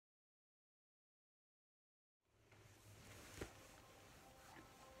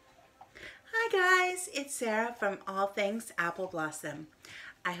guys, it's Sarah from All Things Apple Blossom.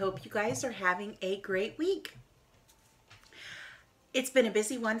 I hope you guys are having a great week. It's been a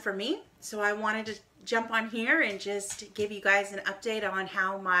busy one for me, so I wanted to jump on here and just give you guys an update on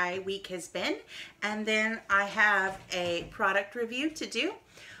how my week has been. And then I have a product review to do.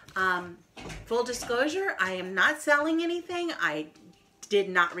 Full disclosure, I am not selling anything. I did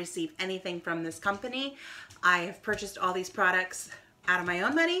not receive anything from this company. I have purchased all these products out of my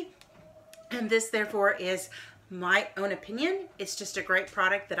own money, and this therefore is my own opinion. It's just a great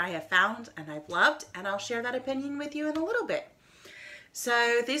product that I have found and I've loved, and I'll share that opinion with you in a little bit.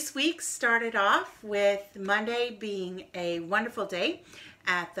 So this week started off with Monday being a wonderful day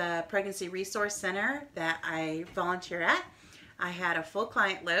at the Pregnancy Resource Center that I volunteer at. I had a full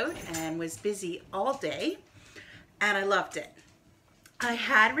client load and was busy all day, and I loved it. I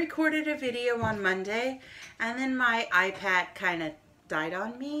had recorded a video on Monday, and then my iPad kind of died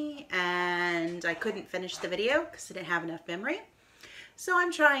on me and I couldn't finish the video because I didn't have enough memory. So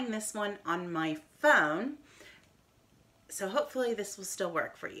I'm trying this one on my phone. So hopefully this will still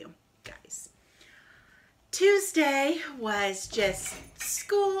work for you guys. Tuesday was just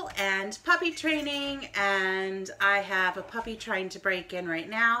school and puppy training, and I have a puppy trying to break in right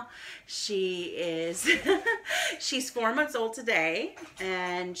now. She's 4 months old today,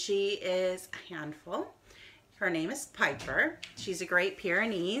 and she is a handful. Her name is Piper. She's a Great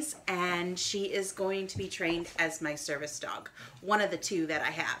Pyrenees, and she is going to be trained as my service dog. One of the two that I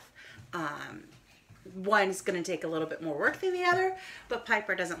have. One's going to take a little bit more work than the other, but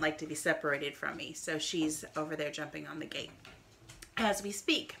Piper doesn't like to be separated from me, so she's over there jumping on the gate as we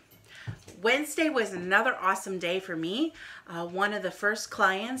speak. Wednesday was another awesome day for me. One of the first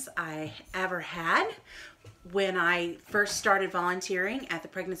clients I ever had when I first started volunteering at the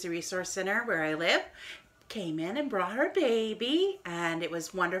Pregnancy Resource Center where I live came in and brought her baby, and it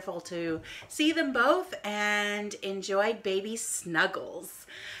was wonderful to see them both and enjoy baby snuggles.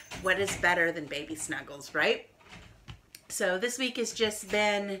 What is better than baby snuggles, right? So this week has just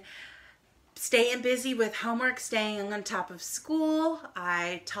been staying busy with homework, staying on top of school.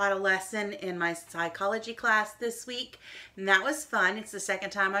 I taught a lesson in my psychology class this week, and that was fun. It's the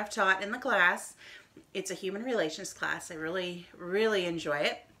second time I've taught in the class. It's a human relations class. I really enjoy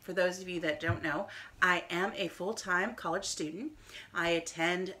it. For those of you that don't know, I am a full-time college student. I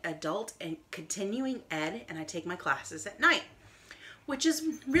attend adult and continuing ed, and I take my classes at night, which is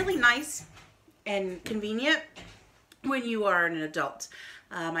really nice and convenient when you are an adult.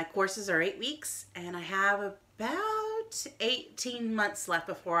 My courses are 8 weeks, and I have about 18 months left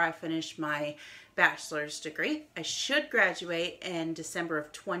before I finish my bachelor's degree. I should graduate in December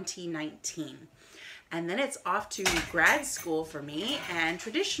of 2019. And then it's off to grad school for me, and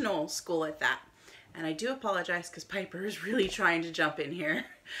traditional school at that. And I do apologize because Piper is really trying to jump in here.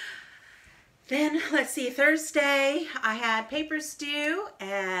 Then, let's see, Thursday I had papers due,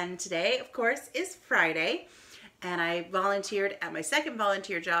 and today, of course, is Friday. And I volunteered at my second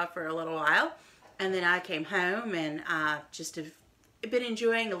volunteer job for a little while. And then I came home and just have been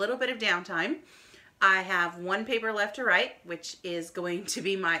enjoying a little bit of downtime. I have one paper left to write, which is going to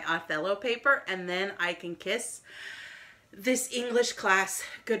be my Othello paper, and then I can kiss this English class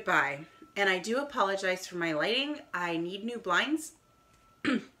goodbye. And I do apologize for my lighting. I need new blinds,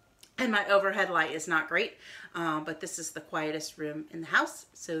 and my overhead light is not great, but this is the quietest room in the house,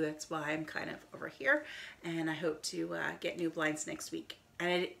 so that's why I'm kind of over here, and I hope to get new blinds next week.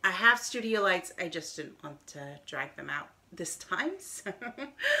 And I have studio lights, I just didn't want to drag them out this time, so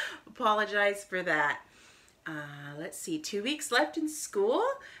apologize for that. Let's see, 2 weeks left in school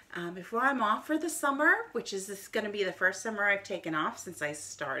before I'm off for the summer, which is going to be the first summer I've taken off since I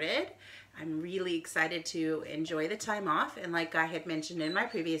started. I'm really excited to enjoy the time off, and like I had mentioned in my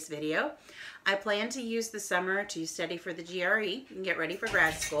previous video, I plan to use the summer to study for the GRE and get ready for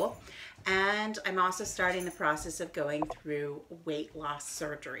grad school, and I'm also starting the process of going through weight loss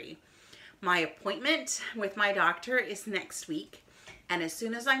surgery. My appointment with my doctor is next week, and as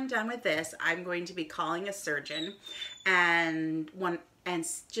soon as I'm done with this, I'm going to be calling a surgeon and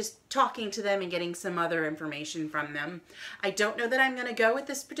just talking to them and getting some other information from them. I don't know that I'm going to go with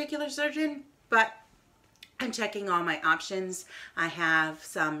this particular surgeon, but I'm checking all my options. I have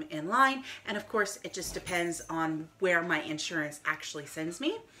some in line, and of course it just depends on where my insurance actually sends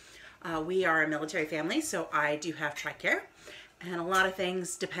me. We are a military family, so I do have TRICARE. And a lot of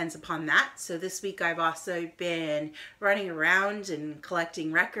things depends upon that. So this week I've also been running around and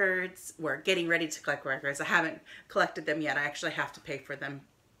collecting records. We're getting ready to collect records. I haven't collected them yet. I actually have to pay for them.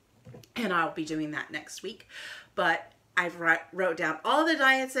 And I'll be doing that next week. But I've wrote down all the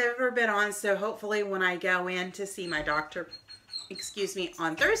diets I've ever been on. So hopefully when I go in to see my doctor excuse me,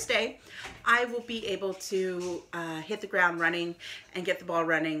 on Thursday, I will be able to hit the ground running and get the ball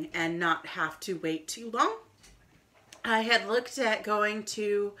running and not have to wait too long. I had looked at going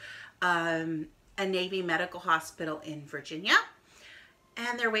to a Navy medical hospital in Virginia,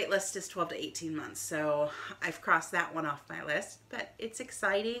 and their wait list is 12 to 18 months. So I've crossed that one off my list, but it's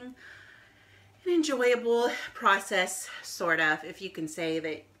exciting, an enjoyable process, sort of, if you can say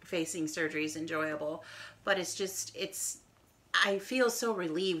that facing surgery is enjoyable. But it's just, I feel so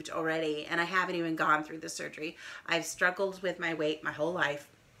relieved already, and I haven't even gone through the surgery. I've struggled with my weight my whole life.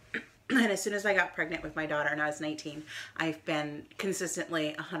 And as soon as I got pregnant with my daughter and I was 19, I've been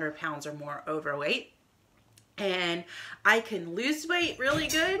consistently 100 pounds or more overweight. And I can lose weight really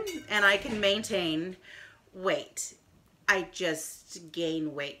good, and I can maintain weight. I just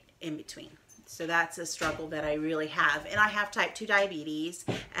gain weight in between. So that's a struggle that I really have. And I have type 2 diabetes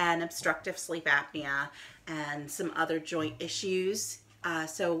and obstructive sleep apnea and some other joint issues.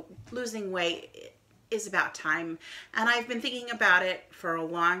 So losing weight is about time. And I've been thinking about it for a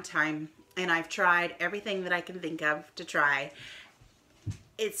long time. And I've tried everything that I can think of to try.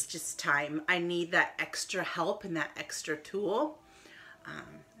 It's just time. I need that extra help and that extra tool.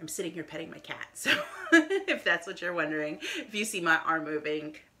 I'm sitting here petting my cat, so if that's what you're wondering, if you see my arm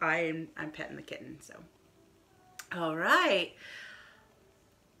moving, I'm petting the kitten. So, all right.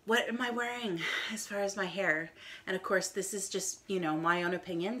 What am I wearing as far as my hair? And of course, this is just, you know, my own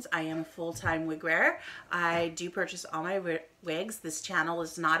opinions. I am a full-time wig wearer. I do purchase all my wigs. This channel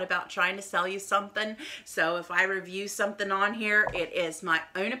is not about trying to sell you something. So if I review something on here, it is my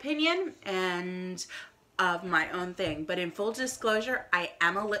own opinion and of my own thing. But in full disclosure, I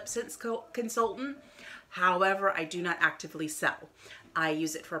am a LipSense consultant. However, I do not actively sell. I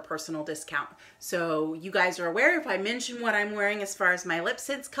use it for a personal discount. So you guys are aware, if I mention what I'm wearing as far as my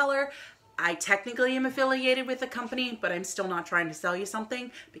LipSense color, I technically am affiliated with the company, but I'm still not trying to sell you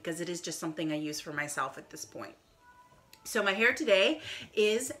something because it is just something I use for myself at this point. So my hair today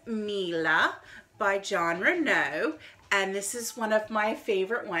is Mila by Jon Renau, and this is one of my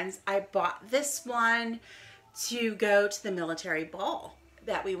favorite ones. I bought this one to go to the military ball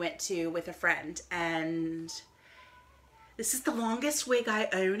that we went to with a friend, and this is the longest wig I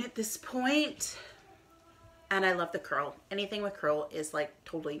own at this point, and I love the curl. Anything with curl is like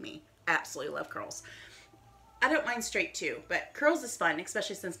totally me. Absolutely love curls. I don't mind straight too, but curls is fun,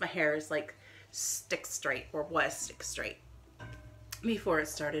 especially since my hair is like stick straight, or was stick straight before it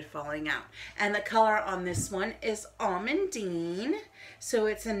started falling out. And the color on this one is Almondine. So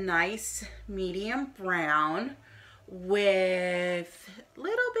it's a nice medium brown with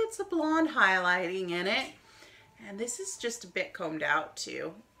little bits of blonde highlighting in it. And this is just a bit combed out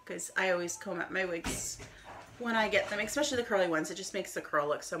too, because I always comb out my wigs when I get them, especially the curly ones. It just makes the curl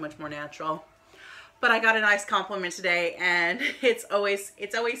look so much more natural. But I got a nice compliment today, and it's always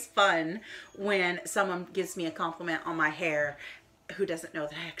fun when someone gives me a compliment on my hair who doesn't know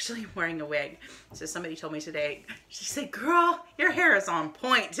that I actually am wearing a wig. So somebody told me today, she said, "Girl, your hair is on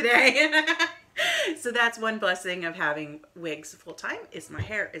point today." So that's one blessing of having wigs full time, is my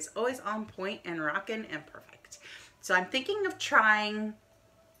hair is always on point and rocking and perfect. So I'm thinking of trying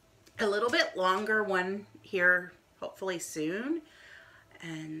a little bit longer one here, hopefully soon.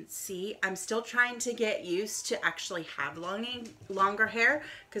 And see, I'm still trying to get used to actually have longer hair,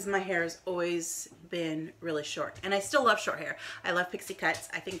 because my hair has always been really short. And I still love short hair. I love pixie cuts.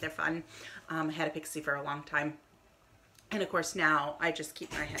 I think they're fun. I had a pixie for a long time. And of course now I just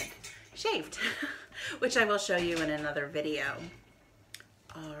keep my head shaved, which I will show you in another video.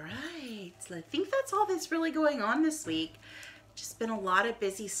 All right, so I think that's all that's really going on this week. Just been a lot of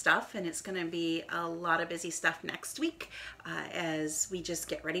busy stuff, and it's going to be a lot of busy stuff next week as we just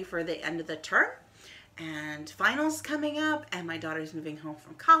get ready for the end of the term and finals coming up, and my daughter's moving home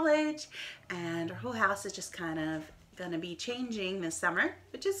from college, and our whole house is just kind of going to be changing this summer,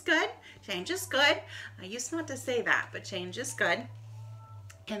 which is good. Change is good. I used not to say that, but change is good.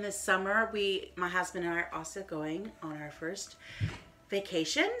 And this summer, my husband and I are also going on our first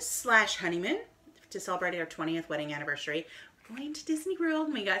vacation / honeymoon to celebrate our 20th wedding anniversary. Going to Disney World,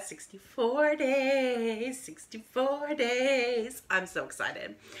 and we got 64 days, 64 days. I'm so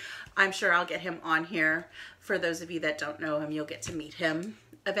excited. I'm sure I'll get him on here. For those of you that don't know him, you'll get to meet him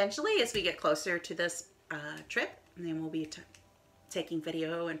eventually as we get closer to this trip, and then we'll be taking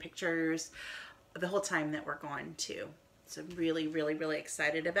video and pictures the whole time that we're going to. So I'm really, really, really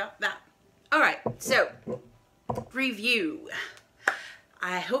excited about that. All right, so review.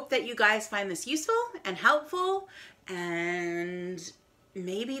 I hope that you guys find this useful and helpful, and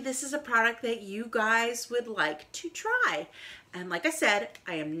maybe this is a product that you guys would like to try. And like I said,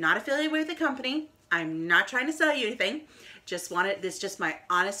 I am not affiliated with the company. I'm not trying to sell you anything. This is just my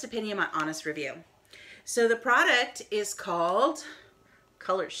honest opinion, my honest review. So the product is called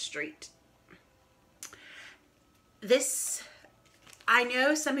Color Street. This, I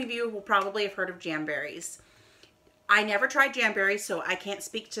know some of you will probably have heard of Jamberries. I never tried Jamberries, so I can't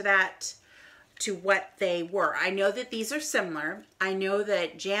speak to that, to what they were. I know that these are similar. I know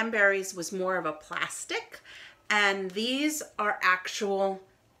that Jamberries was more of a plastic, and these are actual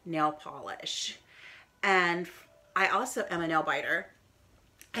nail polish. And I also am a nail biter.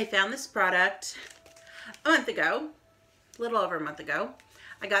 I found this product a month ago, a little over a month ago.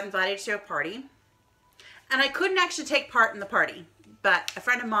 I got invited to a party, and I couldn't actually take part in the party, but a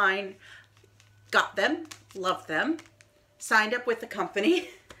friend of mine got them, loved them, signed up with the company.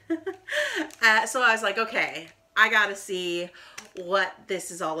 So I was like, okay, I gotta see what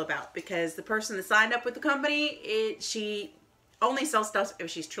this is all about, because the person that signed up with the company, she only sells stuff if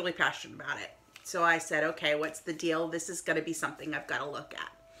she's truly passionate about it. So I said, okay, what's the deal? This is going to be something I've got to look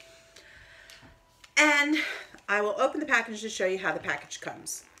at. And I will open the package to show you how the package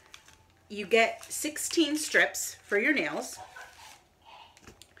comes. You get 16 strips for your nails.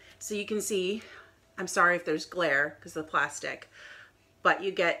 So you can see, I'm sorry if there's glare because of the plastic, but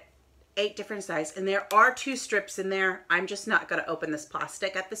you get 8 different sizes, and there are 2 strips in there. I'm just not going to open this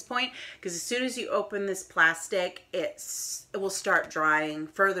plastic at this point, because as soon as you open this plastic, it will start drying,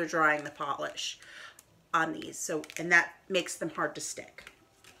 further drying the polish on these. So, and that makes them hard to stick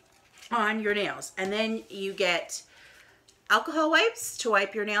on your nails. And then you get alcohol wipes to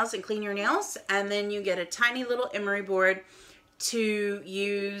wipe your nails and clean your nails, and then you get a tiny little emery board to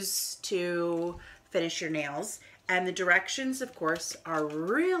use to finish your nails. And the directions, of course, are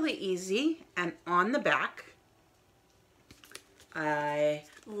really easy and on the back. I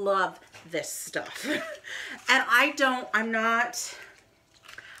love this stuff. And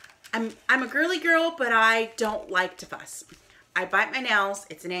I'm a girly girl, but I don't like to fuss. I bite my nails.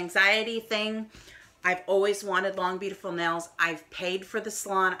 It's an anxiety thing. I've always wanted long, beautiful nails. I've paid for the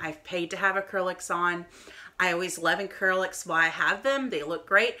salon. I've paid to have acrylics on. I always love acrylics while I have them. They look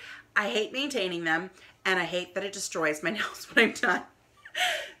great. I hate maintaining them. And I hate that it destroys my nails when I'm done.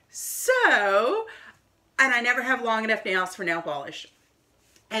 So, and I never have long enough nails for nail polish.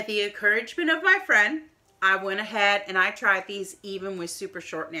 At the encouragement of my friend, I went ahead and I tried these even with super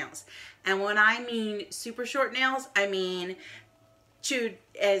short nails. And when I mean super short nails, I mean chewed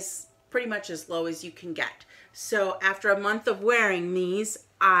as pretty much as low as you can get. So after a month of wearing these,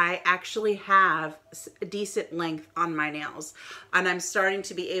 I actually have a decent length on my nails. And I'm starting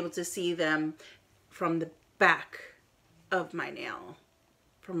to be able to see them from the back of my nail,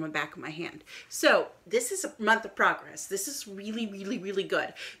 from the back of my hand. So this is a month of progress. This is really, really, really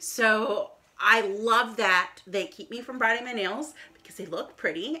good. So I love that they keep me from biting my nails because they look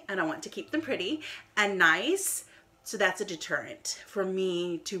pretty and I want to keep them pretty and nice. So that's a deterrent for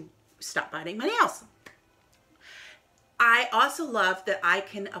me to stop biting my nails. I also love that I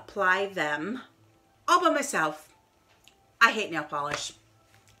can apply them all by myself. I hate nail polish.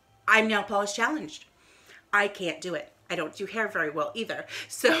 I'm nail polish challenged. I can't do it. I don't do hair very well either.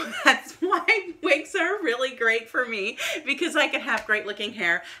 So that's why wigs are really great for me, because I can have great looking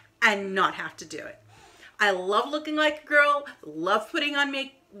hair and not have to do it. I love looking like a girl, love putting on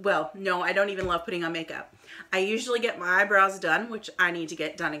well, no, I don't even love putting on makeup. I usually get my eyebrows done, which I need to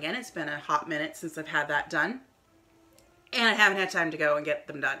get done again. It's been a hot minute since I've had that done. And I haven't had time to go and get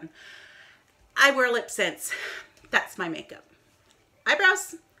them done. I wear lip sense. That's my makeup.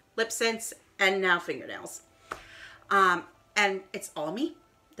 Eyebrows, lip sense, and now fingernails. And it's all me.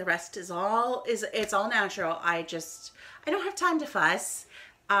 The rest is all natural. I don't have time to fuss.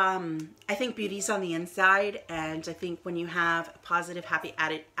 I think beauty's on the inside, and I think when you have a positive, happy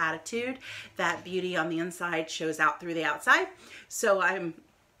attitude, that beauty on the inside shows out through the outside. So I'm,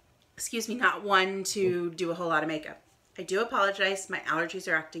 not one to do a whole lot of makeup. I do apologize. My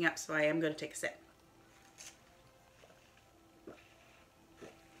allergies are acting up, so I am going to take a sip.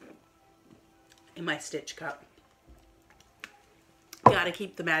 In my Stitch cup. Gotta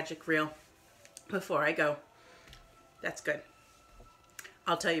keep the magic real before I go. That's good.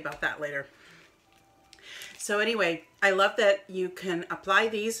 I'll tell you about that later. So anyway, I love that you can apply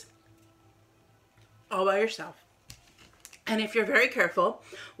these all by yourself. And if you're very careful,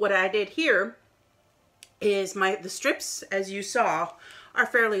 what I did here is the strips, as you saw, are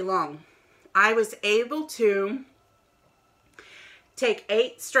fairly long. I was able to take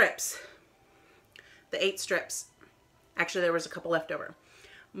 8 strips. The 8 strips. Actually, there was a couple left over.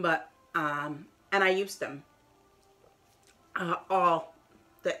 But, and I used them. All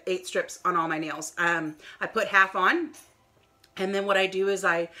the 8 strips on all my nails. I put half on, And then what I do is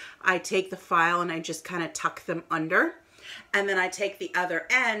I take the file and I just kind of tuck them under. And then I take the other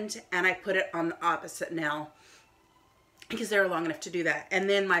end and I put it on the opposite nail because they're long enough to do that. And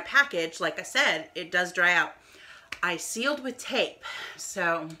then my package, like I said, it does dry out. I sealed with tape,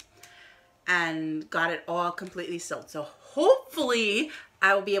 and got it all completely sealed. So hopefully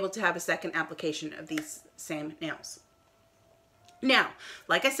I will be able to have a second application of these same nails. Now,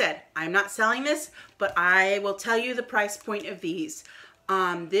 like I said, I'm not selling this, but I will tell you the price point of these.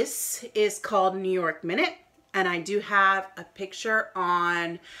 This is called New York Minute, and I do have a picture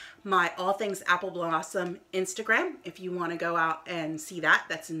on my All Things Apple Blossom Instagram if you want to go out and see that.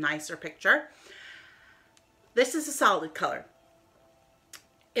 That's a nicer picture. This is a solid color.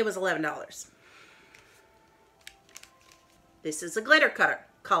 It was $11. This is a glitter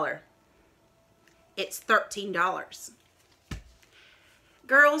color. It's $13.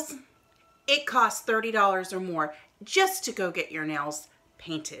 Girls, it costs $30 or more just to go get your nails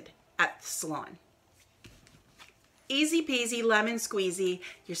painted at the salon. Easy peasy, lemon squeezy,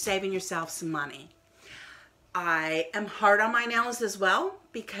 you're saving yourself some money. I am hard on my nails as well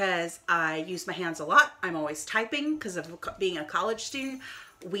because I use my hands a lot. I'm always typing because of being a college student.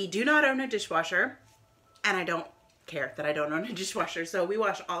 We do not own a dishwasher, and I don't care that I don't own a dishwasher, so we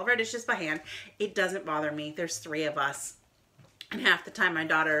wash all of our dishes by hand. It doesn't bother me. There's 3 of us. And half the time my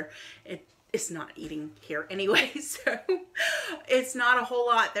daughter is not eating here anyway, so it's not a whole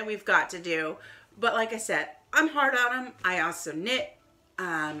lot that we've got to do. But like I said, I'm hard on them. I also knit,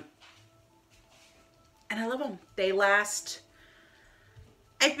 and I love them. They last,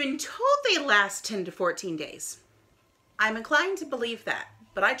 I've been told they last 10 to 14 days. I'm inclined to believe that,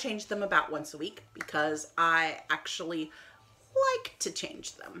 but I change them about once a week because I actually like to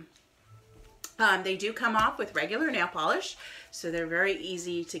change them. They do come off with regular nail polish, so they're very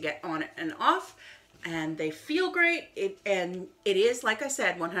easy to get on and off, and they feel great. It is, like I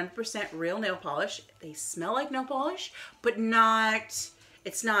said, 100% real nail polish. They smell like nail polish, but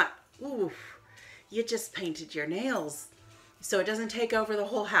it's not, ooh, you just painted your nails. So it doesn't take over the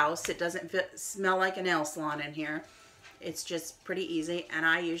whole house. It doesn't smell like a nail salon in here. It's just pretty easy, and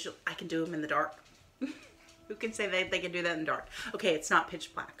I can do them in the dark. Who can say they can do that in the dark? Okay, it's not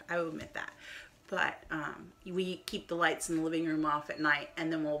pitch black. I will admit that. But we keep the lights in the living room off at night, and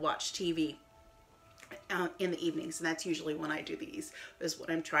then we'll watch TV in the evenings, and that's usually when I do these, is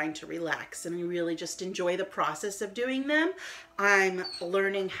when I'm trying to relax, and I really just enjoy the process of doing them. I'm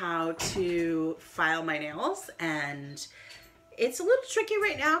learning how to file my nails, and it's a little tricky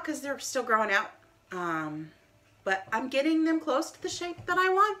right now because they're still growing out, but I'm getting them close to the shape that I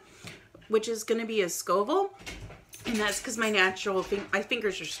want, which is going to be a Scoville, and that's because my my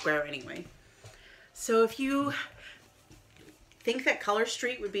fingers are square anyway. So if you think that Color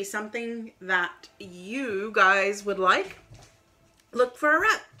Street would be something that you guys would like, look for a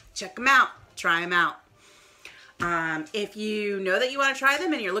rep. Check them out. Try them out. If you know that you want to try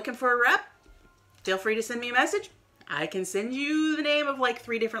them and you're looking for a rep, feel free to send me a message. I can send you the name of like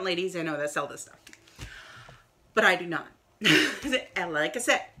 3 different ladies I know that sell this stuff. But I do not. And like I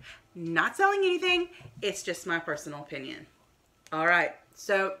said, not selling anything. It's just my personal opinion. All right.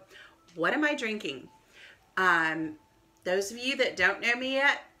 So what am I drinking? Those of you that don't know me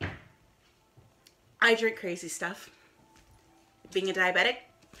yet, I drink crazy stuff. Being a diabetic,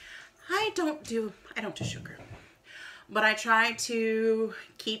 I don't do sugar, but I try to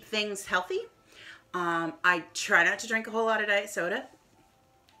keep things healthy. I try not to drink a whole lot of diet soda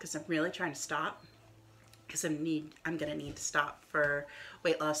because I'm really trying to stop, because I'm gonna need to stop for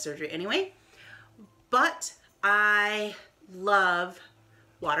weight loss surgery anyway. But I love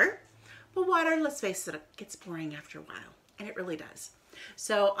water. But water, let's face it, gets boring after a while, and it really does.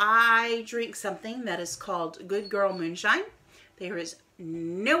 So I drink something that is called Good Girl Moonshine. There is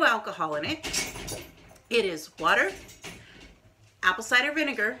no alcohol in it. It is water, apple cider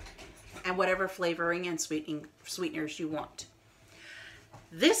vinegar, and whatever flavoring and sweeteners you want.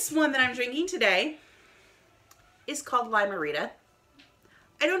 This one that I'm drinking today is called Lime-A-Rita.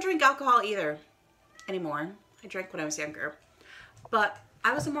 I don't drink alcohol either anymore. I drank when I was younger, but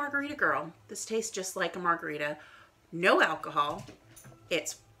I was a margarita girl. This tastes just like a margarita. No alcohol.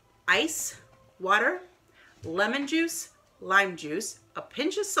 It's ice, water, lemon juice, lime juice, a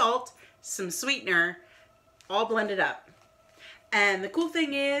pinch of salt, some sweetener, all blended up. And the cool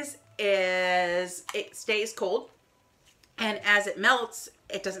thing is it stays cold. And as it melts,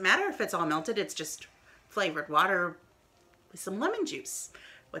 it doesn't matter if it's all melted. It's just flavored water with some lemon juice.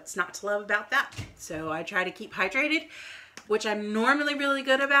 What's not to love about that? So I try to keep hydrated, which I'm normally really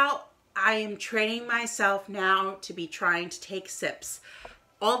good about. I am training myself now to be trying to take sips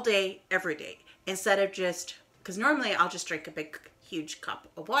all day, every day, instead of just because normally I'll just drink a big, huge cup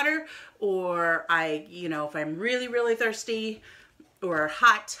of water, or if I'm really, really thirsty or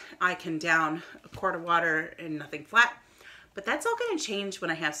hot, I can down a quart of water and nothing flat. But that's all going to change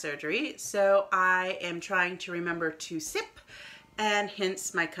when I have surgery. So I am trying to remember to sip, and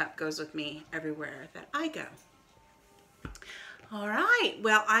hence my cup goes with me everywhere that I go. All right,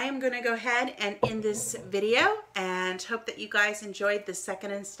 well, I am going to go ahead and end this video and hope that you guys enjoyed the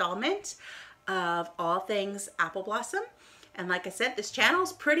second installment of All Things Apple Blossom. And like I said, this channel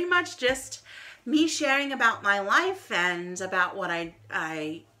is pretty much just me sharing about my life and about what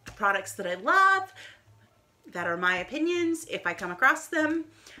products that I love, that are my opinions if I come across them.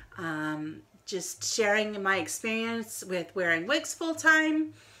 Just sharing my experience with wearing wigs full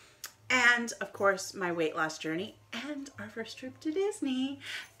time, and of course my weight loss journey and our first trip to Disney.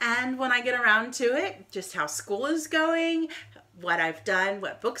 And when I get around to it, just how school is going, what I've done,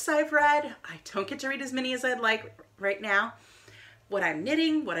 what books I've read. I don't get to read as many as I'd like right now. What I'm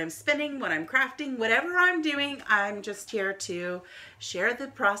knitting, what I'm spinning, what I'm crafting, whatever I'm doing, I'm just here to share the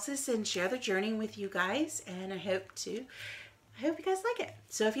process and share the journey with you guys. And I hope you guys like it.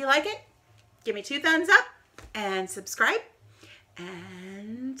 So if you like it, give me 2 thumbs up and subscribe.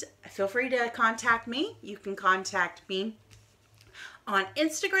 And feel free to contact me. You can contact me on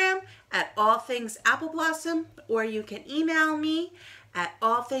Instagram at allthingsapple-blossom, or you can email me at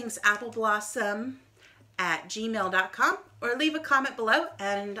allthingsapple-blossom@gmail.com, or leave a comment below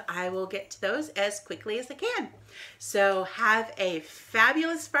and I will get to those as quickly as I can. So have a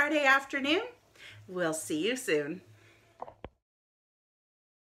fabulous Friday afternoon. We'll see you soon.